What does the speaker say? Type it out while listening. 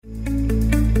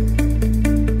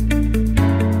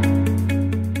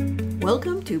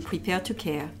to Prepare to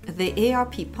Care, the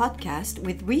ARP podcast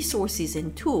with resources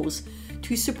and tools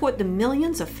to support the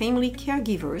millions of family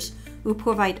caregivers who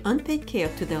provide unpaid care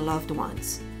to their loved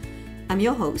ones. I'm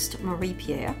your host, Marie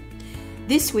Pierre.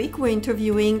 This week we're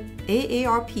interviewing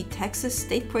AARP Texas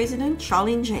State President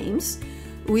Charlene James,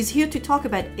 who is here to talk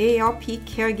about AARP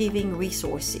caregiving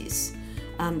resources.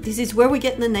 This is where we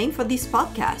get the name for this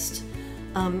podcast.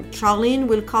 Charlene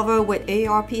will cover what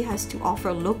AARP has to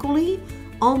offer locally,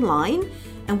 online,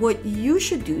 and what you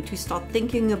should do to start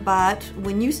thinking about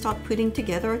when you start putting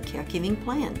together a caregiving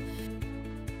plan.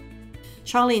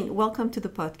 Charlene, welcome to the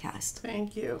podcast.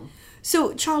 Thank you.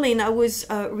 So, Charlene, I was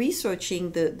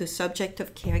researching the subject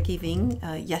of caregiving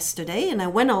yesterday, and I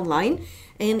went online,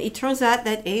 and it turns out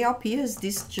that AARP has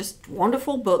this just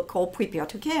wonderful book called Prepare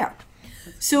to Care.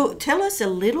 So, tell us a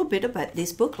little bit about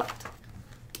this booklet.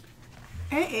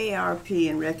 AARP,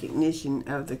 in recognition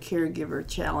of the caregiver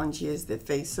challenges that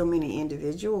face so many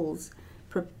individuals,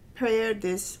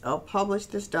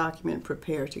 published this document,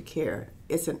 Prepare to Care.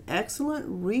 It's an excellent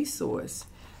resource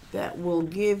that will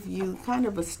give you kind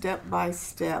of a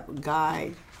step-by-step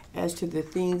guide as to the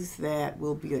things that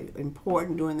will be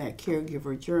important during that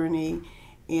caregiver journey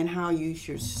and how you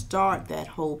should start that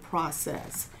whole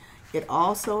process. It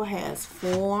also has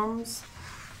forms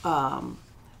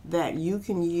that you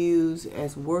can use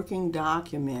as working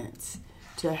documents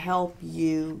to help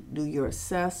you do your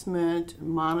assessment,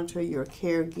 monitor your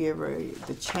caregiver,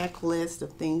 the checklist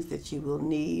of things that you will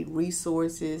need,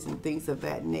 resources and things of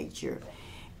that nature.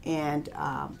 And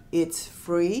it's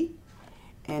free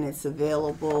and it's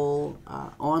available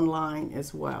online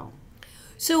as well.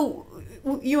 So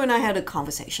you and I had a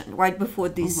conversation right before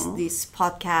this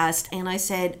podcast, and I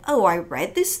said, I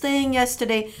read this thing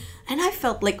yesterday and I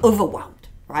felt like overwhelmed.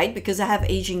 Right? Because I have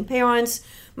aging parents.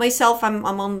 Myself,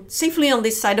 I'm safely on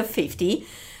this side of 50.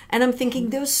 And I'm thinking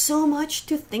there's so much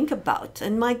to think about.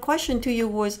 And my question to you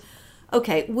was,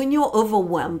 okay, when you're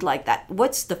overwhelmed like that,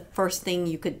 what's the first thing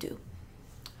you could do?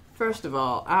 First of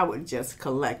all, I would just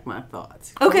collect my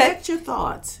thoughts. Okay. Collect your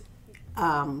thoughts.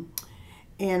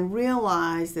 And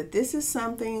realize that this is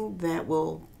something that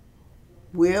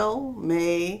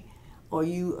may, or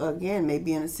you, again, may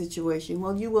be in a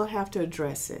situation, you will have to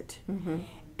address it. Mm-hmm.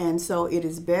 And so it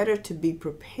is better to be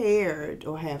prepared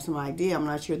or have some idea. I'm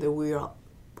not sure that we're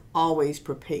always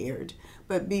prepared,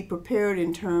 but be prepared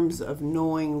in terms of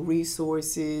knowing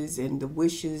resources and the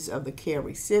wishes of the care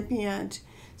recipient.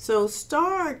 So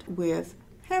start with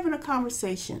having a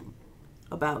conversation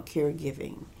about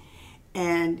caregiving.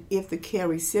 And if the care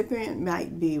recipient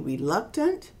might be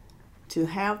reluctant to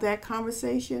have that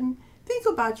conversation, think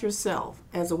about yourself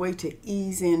as a way to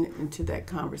ease into that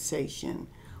conversation.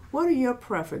 What are your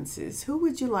preferences? Who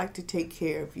would you like to take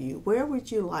care of you? Where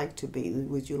would you like to be?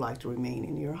 Would you like to remain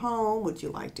in your home? Would you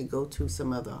like to go to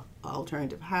some other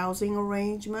alternative housing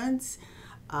arrangements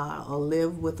or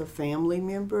live with a family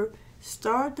member?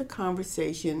 Start the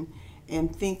conversation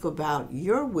and think about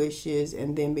your wishes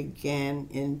and then begin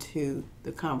into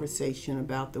the conversation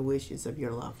about the wishes of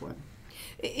your loved one.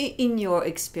 In your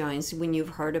experience, when you've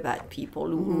heard about people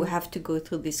who have to go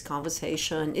through this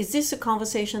conversation, is this a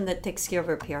conversation that takes care of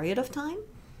a period of time?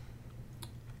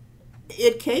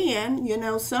 It can.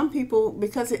 Some people,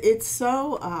 because it's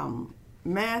so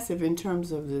massive in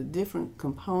terms of the different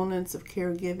components of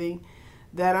caregiving,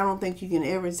 that I don't think you can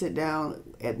ever sit down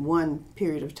at one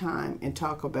period of time and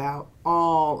talk about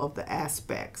all of the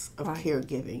aspects of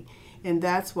caregiving. And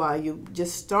that's why you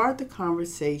just start the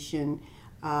conversation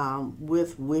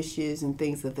with wishes and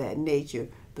things of that nature.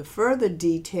 The further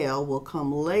detail will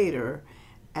come later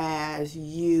as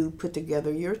you put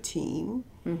together your team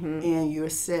and you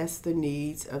assess the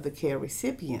needs of the care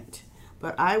recipient.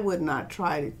 But I would not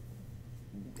try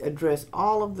to address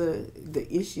all of the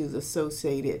issues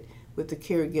associated with the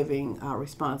caregiving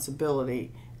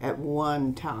responsibility at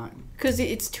one time. Because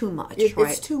it's too much,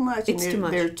 right? It's too much. It's too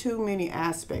much. There are too many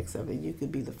aspects of it. You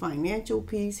could be the financial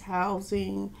piece,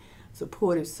 housing,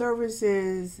 supportive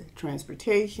services,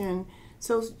 transportation.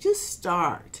 So just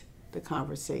start the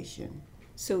conversation.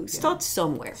 So start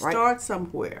somewhere, right? Start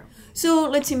somewhere. So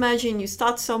let's imagine you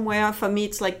start somewhere. For me,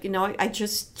 it's like, I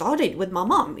just started with my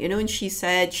mom, and she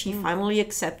said she finally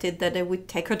accepted that I would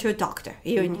take her to a doctor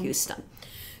here in Houston.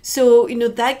 So,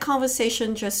 that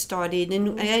conversation just started,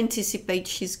 and I anticipate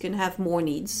she's going to have more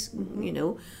needs,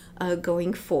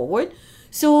 going forward.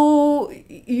 So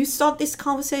you start this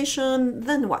conversation,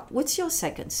 then what? What's your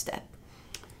second step?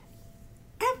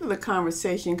 After the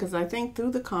conversation, because I think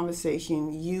through the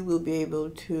conversation you will be able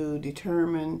to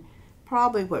determine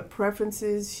probably what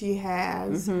preferences she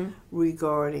has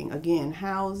regarding, again,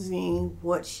 housing,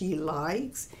 what she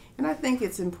likes. And I think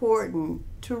it's important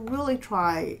to really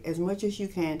try as much as you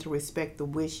can to respect the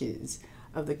wishes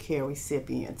of the care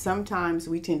recipient. Sometimes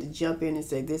we tend to jump in and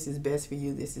say, this is best for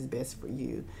you, this is best for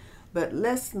you. But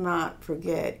let's not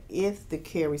forget, if the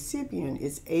care recipient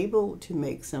is able to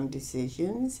make some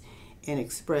decisions and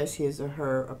express his or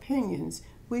her opinions,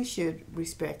 we should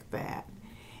respect that.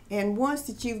 And once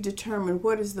that you've determined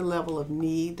what is the level of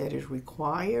need that is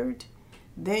required,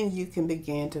 then you can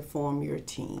begin to form your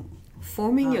team.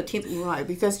 Forming your team. Right,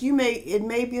 because it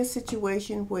may be a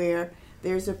situation where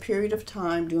there's a period of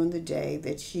time during the day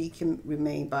that she can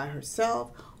remain by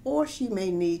herself, or she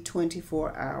may need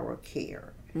 24-hour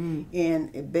care.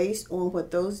 And based on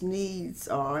what those needs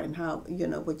are and how,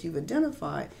 what you've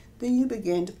identified, then you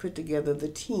begin to put together the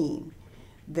team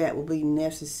that will be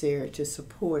necessary to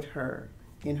support her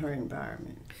in her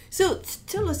environment. So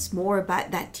tell us more about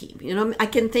that team. I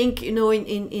can think, in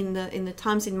the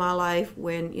times in my life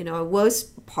when, I was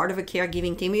part of a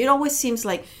caregiving team, it always seems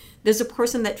like there's a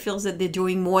person that feels that they're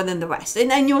doing more than the rest.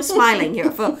 And you're smiling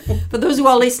here. For those who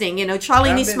are listening,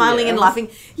 Charlene is smiling and laughing.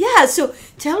 Yeah, so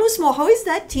tell us more. How is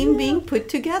that team being put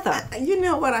together? You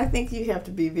know what? I think you have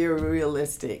to be very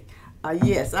realistic.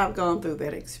 Yes, I've gone through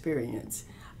that experience.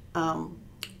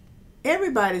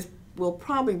 Everybody will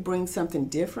probably bring something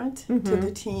different to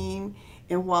the team.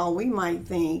 And while we might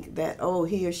think that,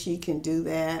 he or she can do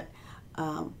that,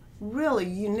 really,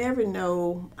 you never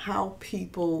know how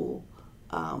people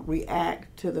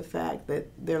react to the fact that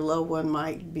their loved one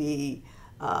might be,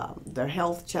 their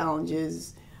health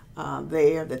challenges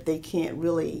there that they can't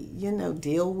really,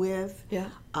 deal with. Yeah.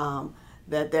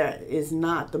 That there is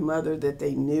not the mother that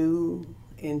they knew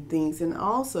and things. And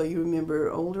also, you remember,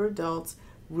 older adults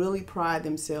really pride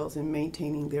themselves in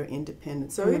maintaining their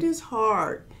independence. So it is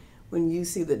hard when you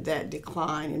see that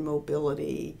decline in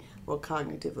mobility or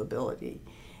cognitive ability.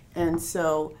 And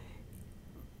so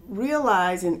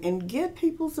realize and get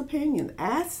people's opinion.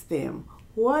 Ask them,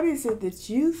 what is it that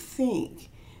you think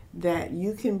that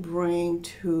you can bring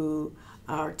to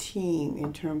our team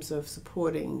in terms of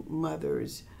supporting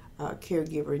mothers'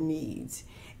 caregiver needs?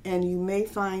 And you may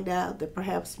find out that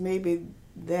perhaps maybe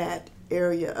that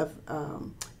area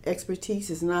of expertise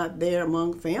is not there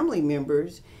among family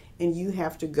members, and you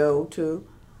have to go to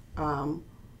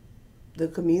the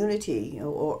community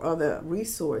or other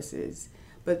resources.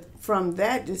 But from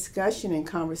that discussion and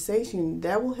conversation,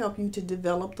 that will help you to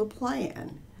develop the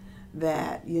plan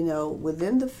that,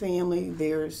 within the family,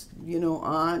 there's,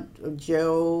 Aunt or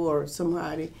Joe or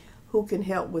somebody who can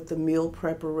help with the meal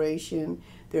preparation.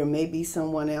 There may be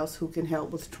someone else who can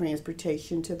help with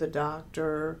transportation to the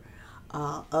doctor.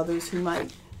 Others who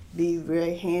might be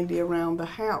very handy around the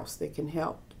house. They can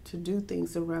help to do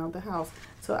things around the house.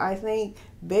 So I think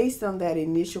based on that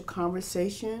initial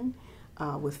conversation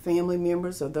with family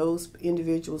members or those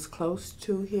individuals close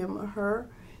to him or her,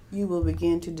 you will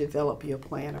begin to develop your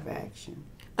plan of action.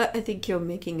 I think you're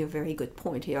making a very good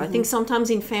point here. I think sometimes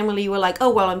in family we're like,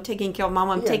 I'm taking care of mom,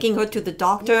 I'm taking her to the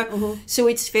doctor, so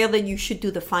it's fair that you should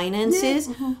do the finances.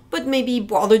 But maybe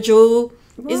Brother Joe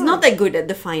is not that good at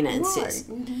the finances.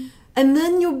 And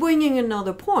then you're bringing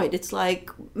another point. It's like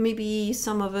maybe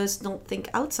some of us don't think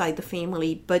outside the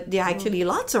family, but there are actually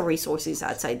lots of resources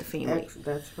outside the family.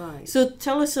 That's right. So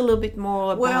tell us a little bit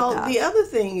more about that. Well, the other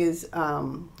thing is,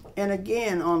 and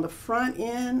again, on the front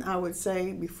end, I would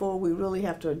say before we really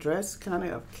have to address kind of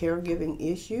a caregiving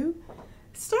issue,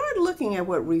 start looking at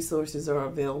what resources are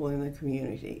available in the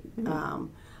community.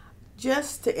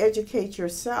 Just to educate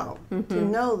yourself, to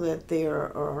know that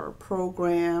there are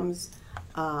programs,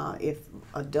 if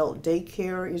adult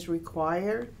daycare is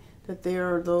required, that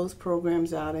there are those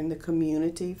programs out in the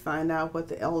community. Find out what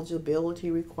the eligibility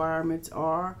requirements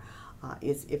are.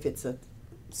 If it's a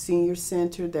senior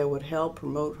center that would help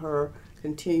promote her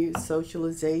continued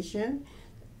socialization,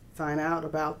 find out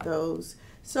about those.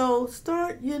 So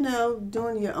start,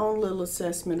 doing your own little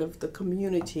assessment of the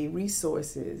community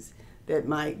resources that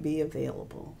might be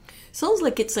available. Sounds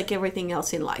like it's like everything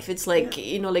else in life. It's like,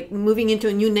 like moving into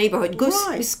a new neighborhood. Go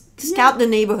scout the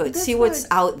neighborhood, see what's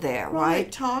out there,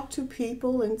 right? Talk to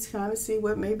people and kind of see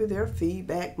what maybe their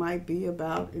feedback might be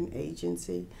about an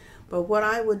agency. But what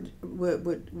I would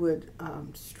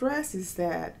stress is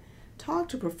that talk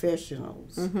to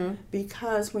professionals,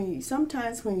 because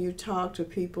sometimes when you talk to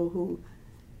people who,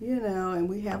 and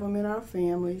we have them in our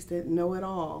families that know it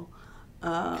all,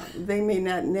 they may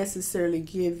not necessarily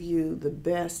give you the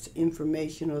best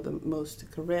information or the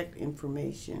most correct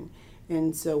information.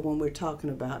 And so when we're talking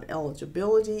about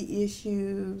eligibility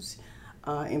issues,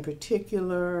 in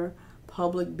particular,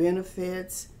 public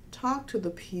benefits. Talk to the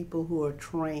people who are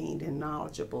trained and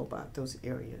knowledgeable about those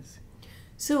areas.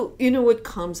 So, what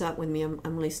comes up with me,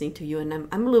 I'm listening to you, and I'm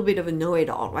a little bit of a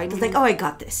know-it-all, right? It's like, oh, I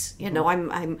got this.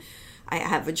 I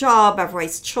have a job, I've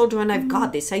raised children, I've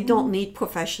got this. I don't need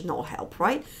professional help,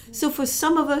 right? So for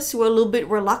some of us who are a little bit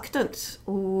reluctant,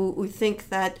 who think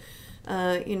that,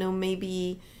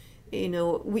 maybe,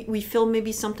 we feel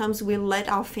maybe sometimes we let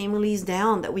our families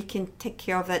down, that we can take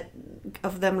care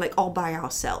of them like all by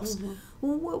ourselves.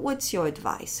 What's your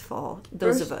advice for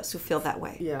those of us who feel that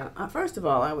way? Yeah. First of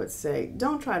all, I would say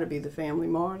don't try to be the family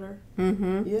martyr.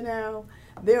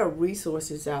 There are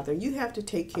resources out there. You have to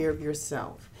take care of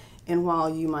yourself. And while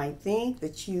you might think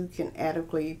that you can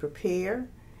adequately prepare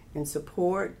and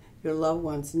support your loved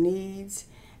one's needs,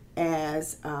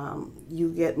 as you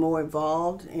get more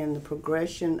involved in the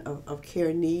progression of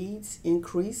care needs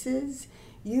increases,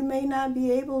 you may not be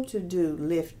able to do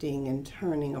lifting and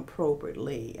turning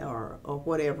appropriately or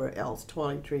whatever else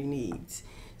toiletry needs.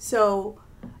 So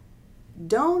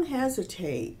don't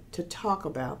hesitate to talk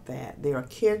about that. There are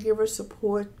caregiver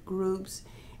support groups,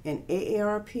 and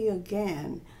AARP,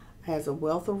 again, has a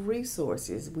wealth of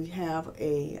resources. We have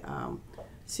a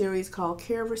series called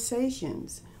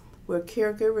Careversations, where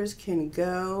caregivers can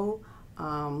go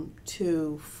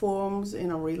to forums in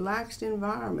a relaxed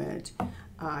environment.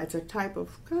 It's a type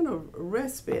of kind of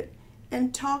respite,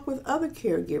 and talk with other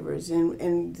caregivers.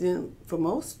 And then for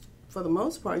the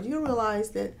most part, you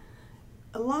realize that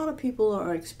a lot of people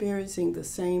are experiencing the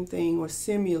same thing or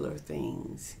similar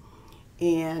things.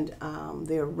 And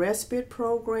there are respite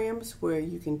programs where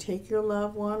you can take your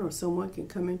loved one, or someone can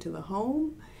come into the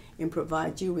home and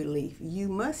provide you relief. You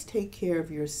must take care of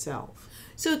yourself.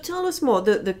 So tell us more.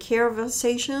 The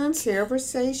Careversations?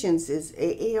 Careversations is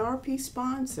AARP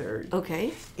sponsored.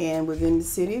 Okay. And within the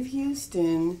city of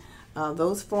Houston,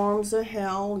 those forums are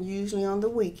held usually on the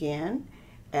weekend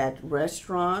at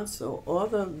restaurants or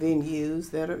other venues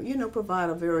that are,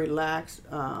 provide a very relaxed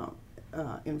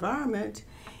environment.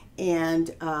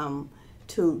 And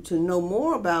to know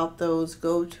more about those,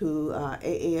 go to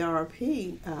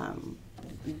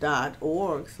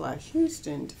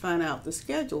AARP.org/Houston to find out the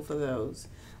schedule for those.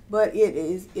 But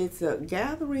it's a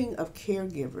gathering of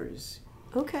caregivers.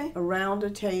 Okay. Around a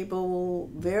table,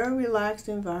 very relaxed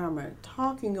environment,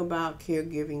 talking about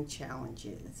caregiving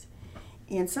challenges.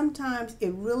 And sometimes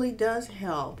it really does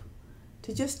help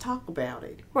to just talk about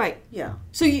it. Right. Yeah.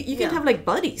 So you can have like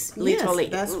buddies, literally.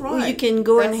 Yes, that's right. You can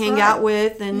go and hang out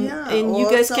with, and you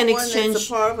guys can exchange. That's a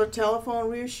part of a telephone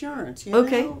reassurance.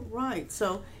 Okay. Right.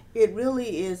 So it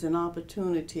really is an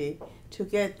opportunity to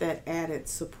get that added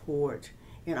support,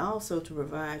 and also to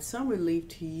provide some relief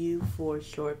to you for a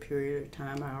short period of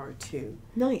time, hour or two.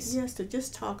 Nice. Yes, to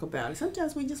just talk about it.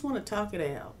 Sometimes we just want to talk it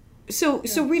out. So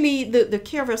really, the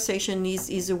Careversation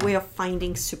is a way of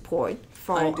finding support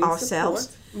for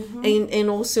ourselves, and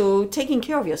also taking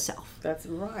care of yourself. That's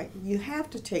right. You have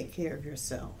to take care of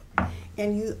yourself,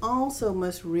 and you also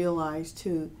must realize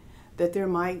too that there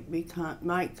might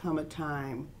come a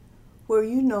time where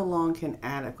you no longer can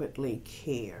adequately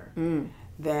care.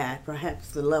 That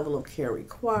perhaps the level of care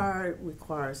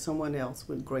requires someone else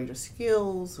with greater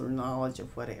skills or knowledge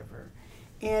of whatever,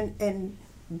 and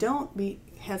don't be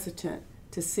hesitant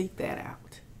to seek that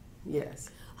out. Yes.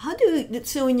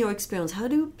 So in your experience, how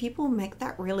do people make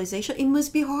that realization? It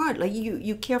must be hard. Like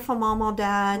you care for mom or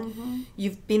dad,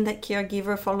 you've been that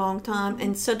caregiver for a long time,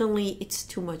 and suddenly it's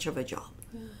too much of a job.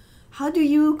 How do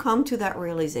you come to that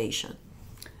realization?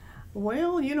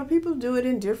 Well, people do it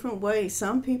in different ways.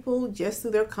 Some people just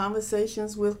through their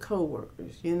conversations with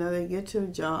coworkers. They get to a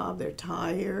job, they're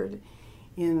tired,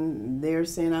 and they're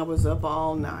saying, I was up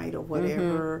all night or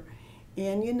whatever.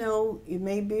 And, it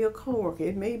may be a coworker.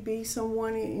 It may be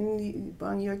someone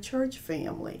on your church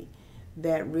family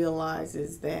that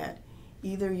realizes that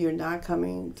either you're not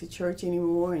coming to church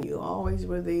anymore and you always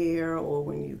were there, or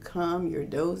when you come, you're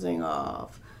dozing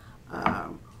off,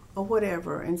 or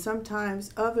whatever. And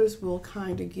sometimes others will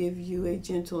kind of give you a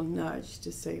gentle nudge to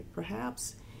say,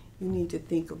 perhaps you need to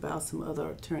think about some other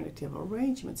alternative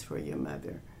arrangements for your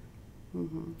mother.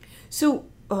 So,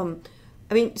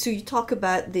 so you talk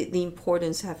about the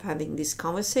importance of having this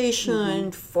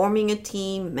conversation, forming a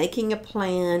team, making a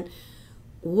plan.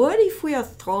 What if we are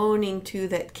thrown into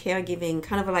that caregiving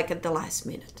kind of like at the last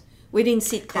minute? We didn't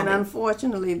see it coming. And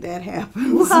unfortunately, that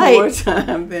happens more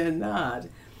time than not.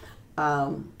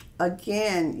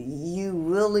 Again, you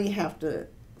really have to,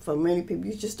 for many people,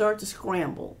 you just start to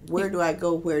scramble. Where do I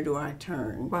go? Where do I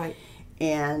turn? Right.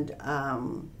 And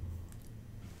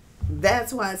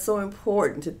that's why it's so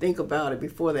important to think about it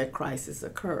before that crisis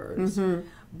occurs.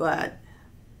 But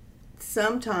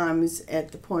sometimes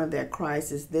at the point of that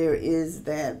crisis, there is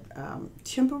that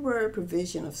temporary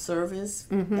provision of service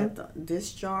at the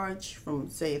discharge from,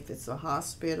 say, if it's a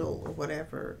hospital or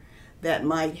whatever, that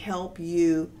might help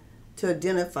you to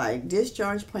identify.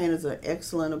 Discharge planners are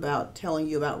excellent about telling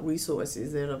you about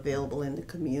resources that are available in the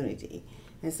community.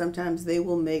 And sometimes they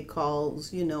will make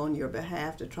calls, on your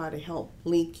behalf to try to help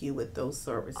link you with those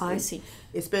services. I see.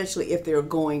 Especially if they're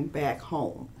going back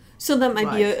home. So that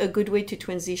might be a good way to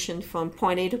transition from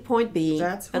point A to point B.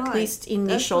 That's at right. least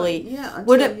initially. That's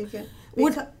right. Yeah, until you can.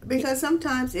 Because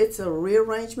sometimes it's a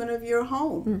rearrangement of your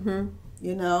home.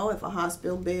 If a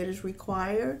hospital bed is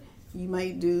required, you may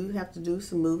have to do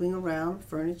some moving around,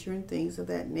 furniture and things of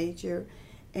that nature.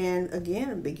 And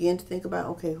again, begin to think about,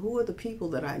 okay, who are the people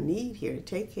that I need here to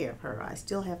take care of her? I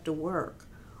still have to work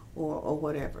or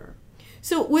whatever.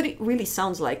 So what it really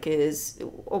sounds like is,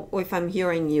 or if I'm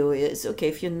hearing you, is, okay,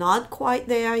 if you're not quite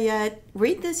there yet,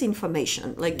 read this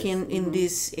information, like in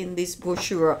this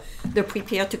brochure, the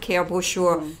Prepare to Care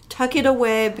brochure. Tuck it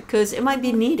away because it might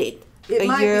be needed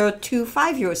a year to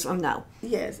 5 years from now.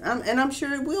 Yes, and I'm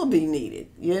sure it will be needed,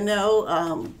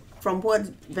 from what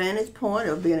vantage point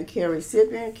of being a care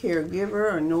recipient,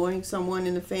 caregiver, or knowing someone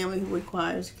in the family who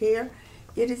requires care,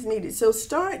 it is needed. So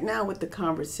start now with the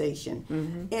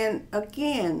conversation. And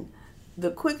again,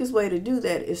 the quickest way to do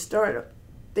that is start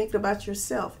thinking about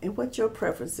yourself and what your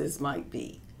preferences might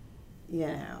be,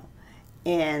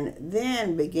 and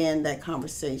then begin that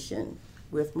conversation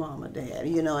with mom or dad,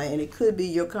 and it could be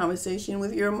your conversation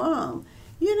with your mom.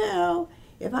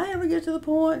 If I ever get to the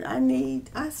point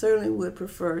I certainly would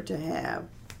prefer to have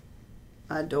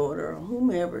a daughter or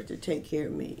whomever to take care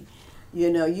of me.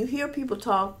 You hear people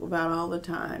talk about all the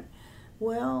time,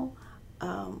 well,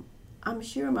 I'm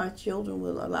sure my children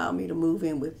will allow me to move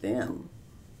in with them.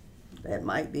 That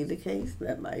might be the case,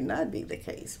 that might not be the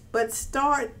case. But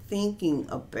start thinking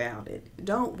about it.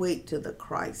 Don't wait till the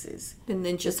crisis. And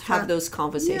then just have those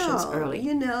conversations early.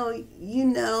 Kind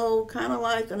of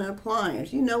like an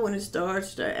appliance. When it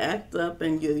starts to act up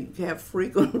and you have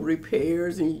frequent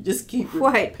repairs and you just keep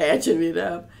patching it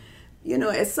up.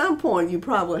 At some point you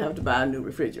probably have to buy a new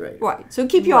refrigerator. Right. So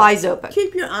keep your eyes open.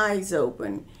 Keep your eyes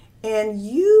open. And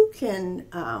you can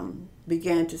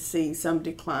begin to see some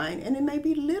decline, and it may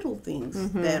be little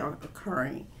things that are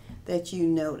occurring that you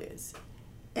notice.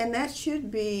 And that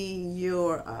should be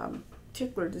your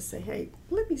tickler to say, hey,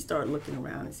 let me start looking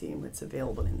around and seeing what's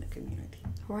available in the community.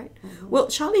 Right. Well,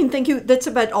 Charlene, thank you. That's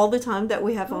about all the time that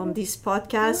we have on this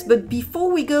podcast. But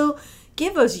before we go,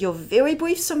 give us your very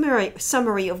brief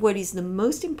summary of what is the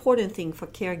most important thing for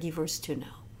caregivers to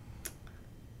know.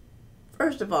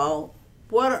 First of all,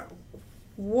 what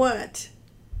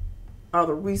are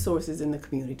the resources in the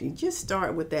community? Just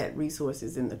start with that,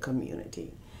 resources in the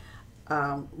community.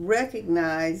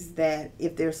 Recognize that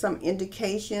if there's some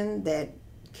indication that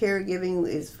caregiving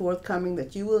is forthcoming,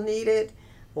 that you will need it,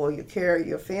 or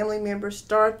your family members,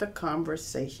 start the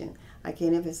conversation. I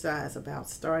can't emphasize about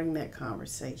starting that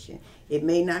conversation. It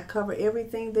may not cover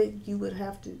everything that you would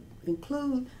have to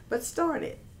include, but start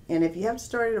it. And if you have to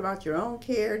start it about your own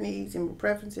care needs and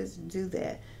preferences, do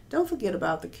that. Don't forget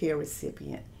about the care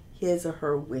recipient, his or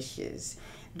her wishes.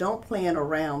 Don't plan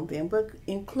around them, but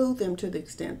include them to the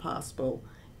extent possible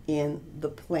in the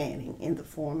planning, in the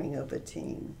forming of the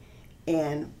team.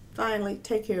 And finally,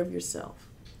 take care of yourself.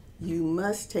 You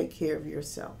must take care of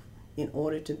yourself in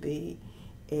order to be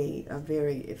a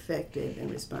very effective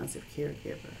and responsive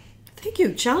caregiver. Thank you,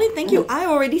 Charlene. Thank you. I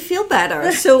already feel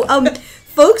better. So,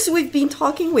 folks, we've been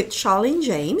talking with Charlene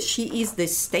James. She is the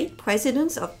state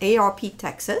president of AARP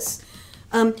Texas.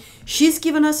 She's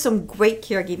given us some great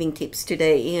caregiving tips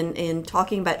today in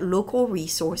talking about local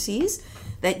resources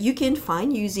that you can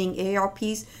find using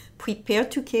AARP's Prepare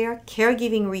to Care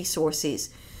caregiving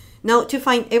resources. Now, to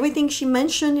find everything she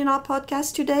mentioned in our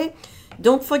podcast today,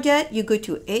 don't forget you go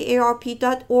to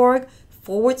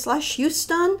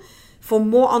aarp.org/Houston for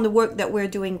more on the work that we're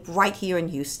doing right here in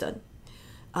Houston.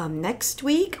 Next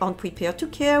week on Prepare to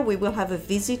Care, we will have a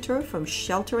visitor from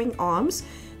Sheltering Arms,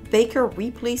 Baker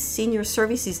Ripley Senior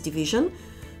Services Division,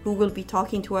 who will be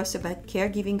talking to us about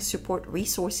caregiving support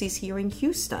resources here in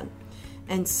Houston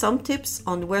and some tips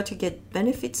on where to get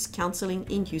benefits counseling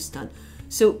in Houston.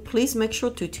 So please make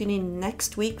sure to tune in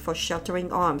next week for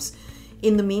Sheltering Arms.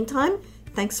 In the meantime,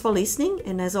 thanks for listening,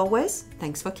 and as always,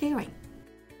 thanks for caring.